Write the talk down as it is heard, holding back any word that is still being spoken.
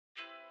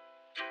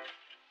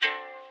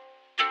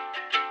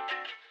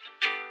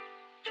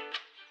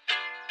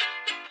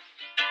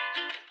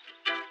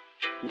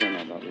You don't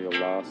know about real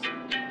loss,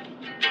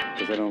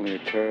 because that only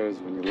occurs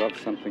when you love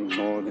something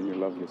more than you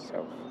love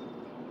yourself.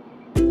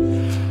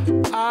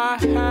 I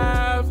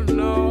have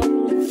no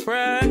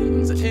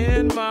friends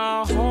in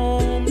my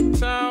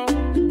hometown,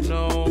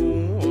 no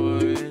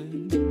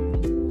one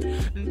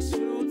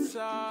to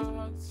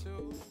talk to.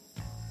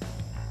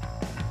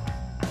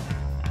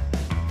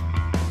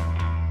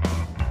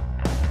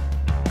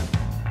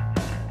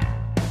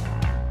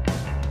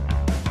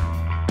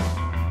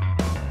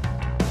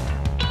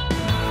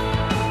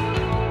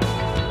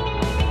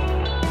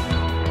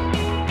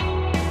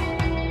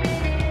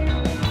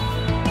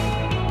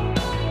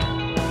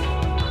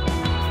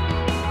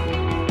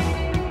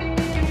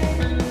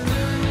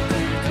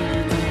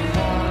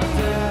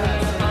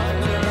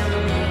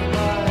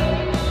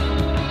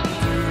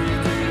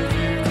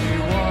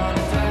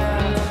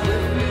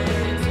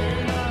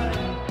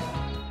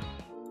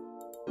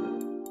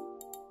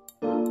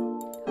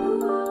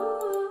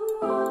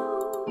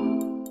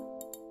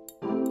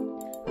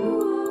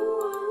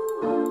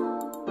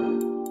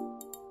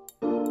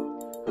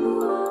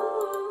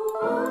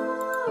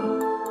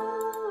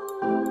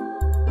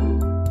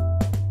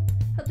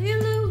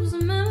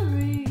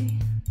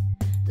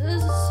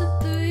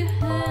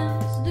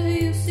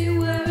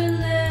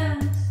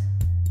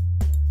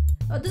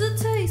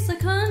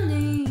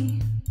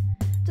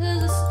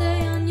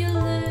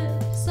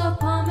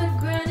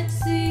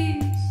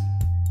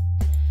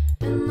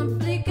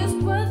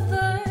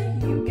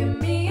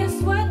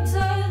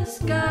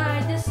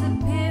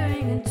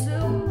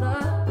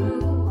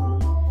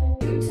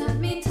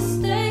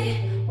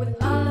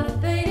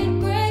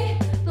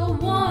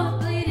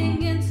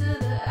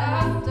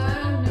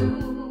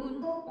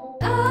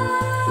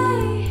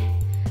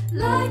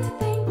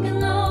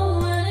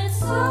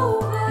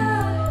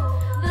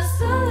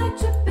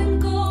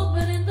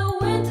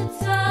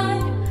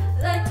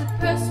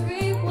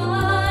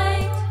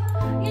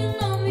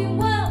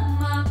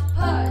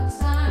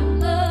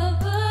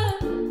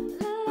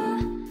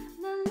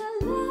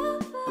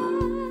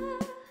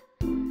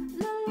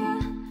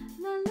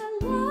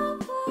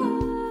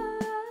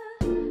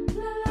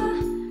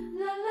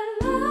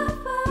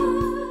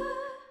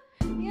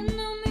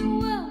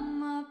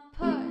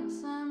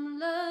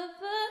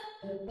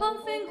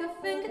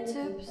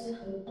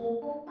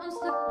 I'm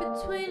stuck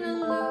between a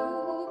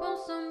loop, I'm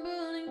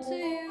stumbling to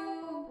you.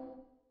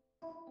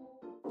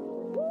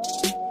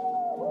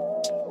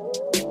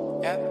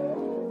 Yep.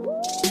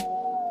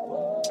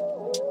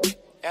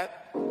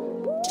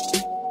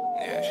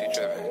 Yeah, she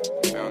tripping.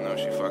 She don't know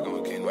she fucking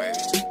with King Wavy.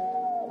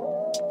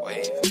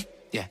 Wave.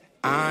 Yeah,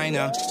 I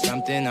know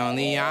something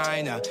only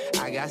I know.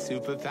 I got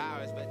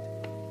superpowers, but.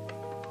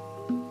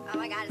 Oh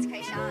my God, it's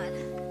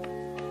Krayshawn.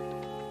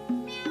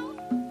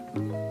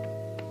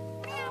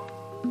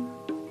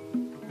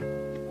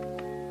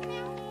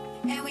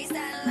 And we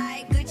sound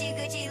like Gucci,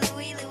 Gucci,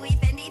 Louis, Louis,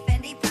 Fendi,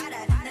 Fendi,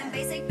 Prada. Them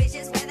basic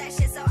bitches wear that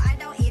shit, so I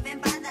don't even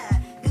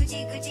bother.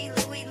 Gucci, Gucci,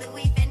 Louis,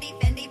 Louis, Fendi,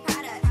 Fendi,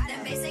 Prada.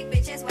 Them basic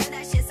bitches wear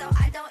that shit, so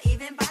I don't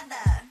even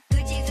bother.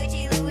 Gucci,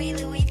 Gucci, Louis,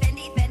 Louis,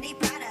 Fendi, Fendi,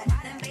 Prada.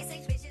 Them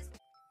basic bitches.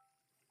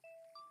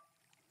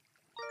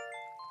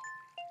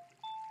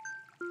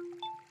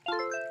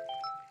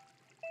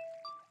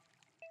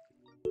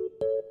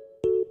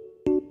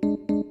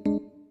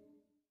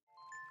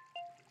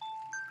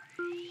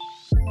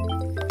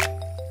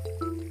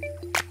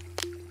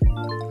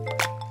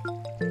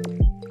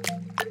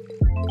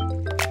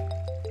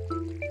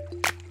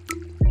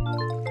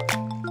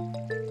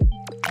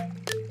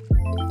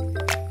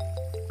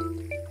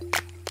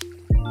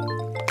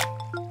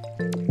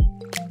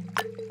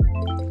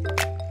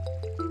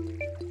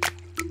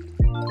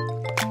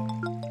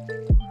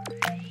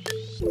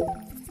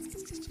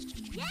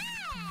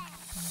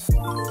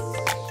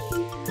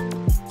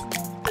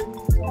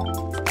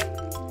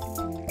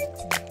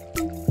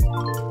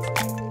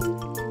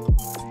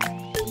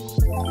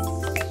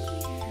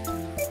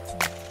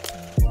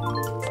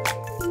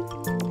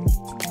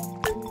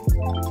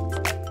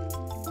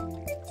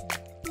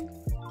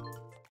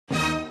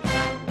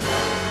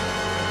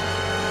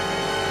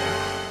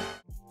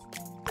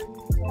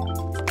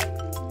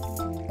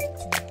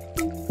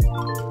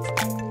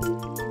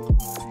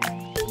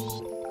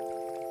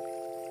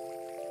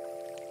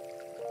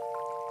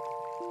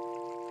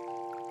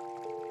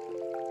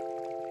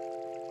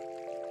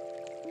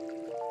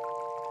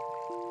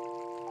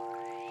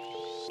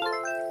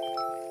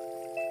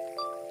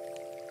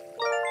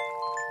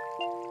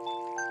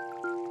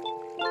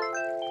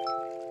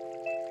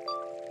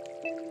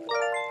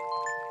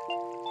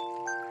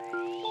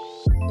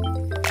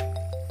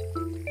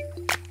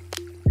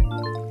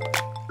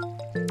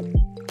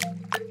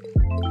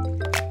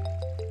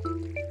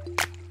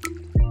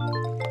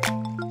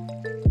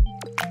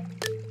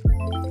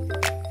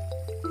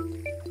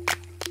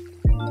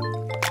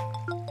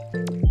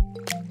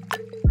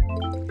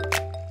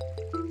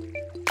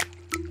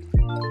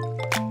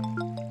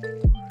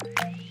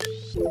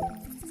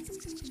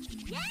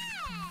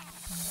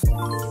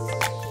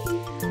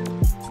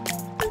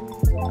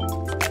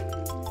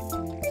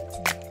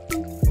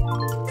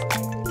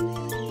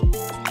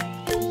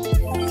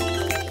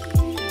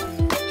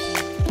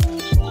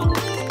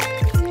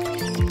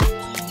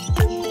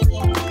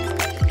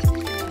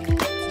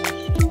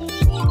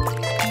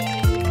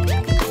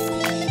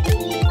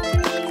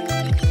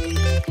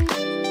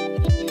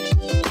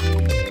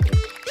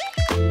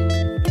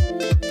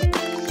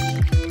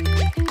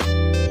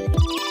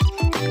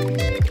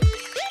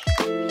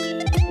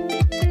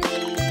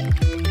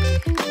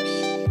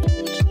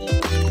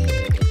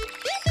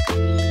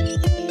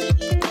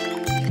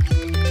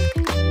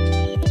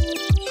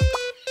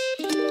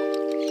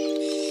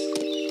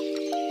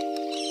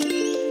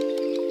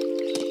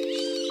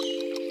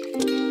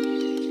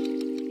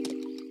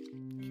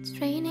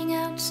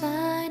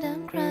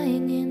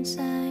 crying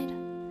inside.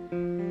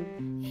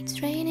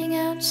 It's raining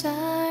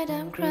outside,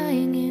 I'm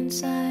crying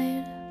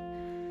inside.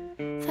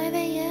 5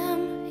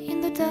 a.m.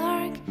 in the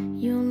dark,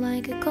 you're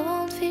like a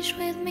goldfish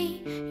with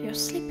me. You're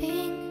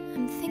sleeping,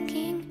 I'm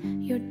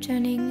thinking, you're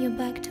turning your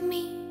back to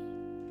me.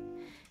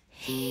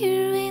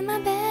 Here in my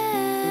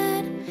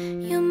bed,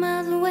 you're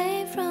miles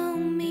away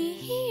from me.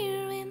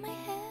 Here in my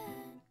head.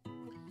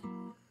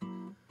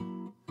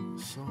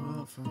 It's so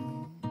hard for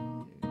me.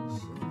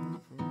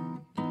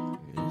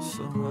 It's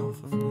so hard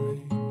for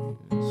me.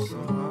 It's so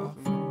hard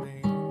for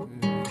me.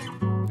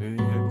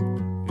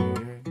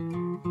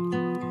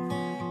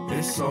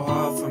 It's so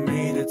hard for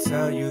me to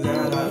tell you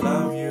that I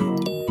love you.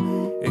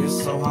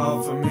 It's so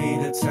hard for me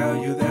to tell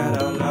you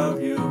that I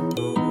love you.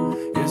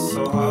 It's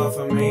so hard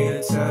for me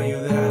to tell you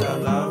that I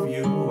love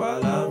you. I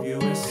love you.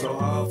 It's so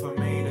hard for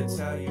me to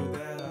tell you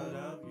that I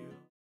love you.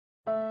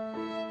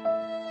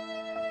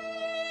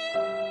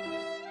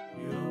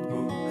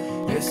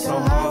 It's so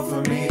hard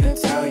for me to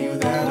tell you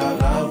that I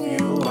love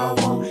you. I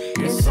won't.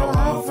 It's so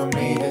hard for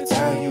me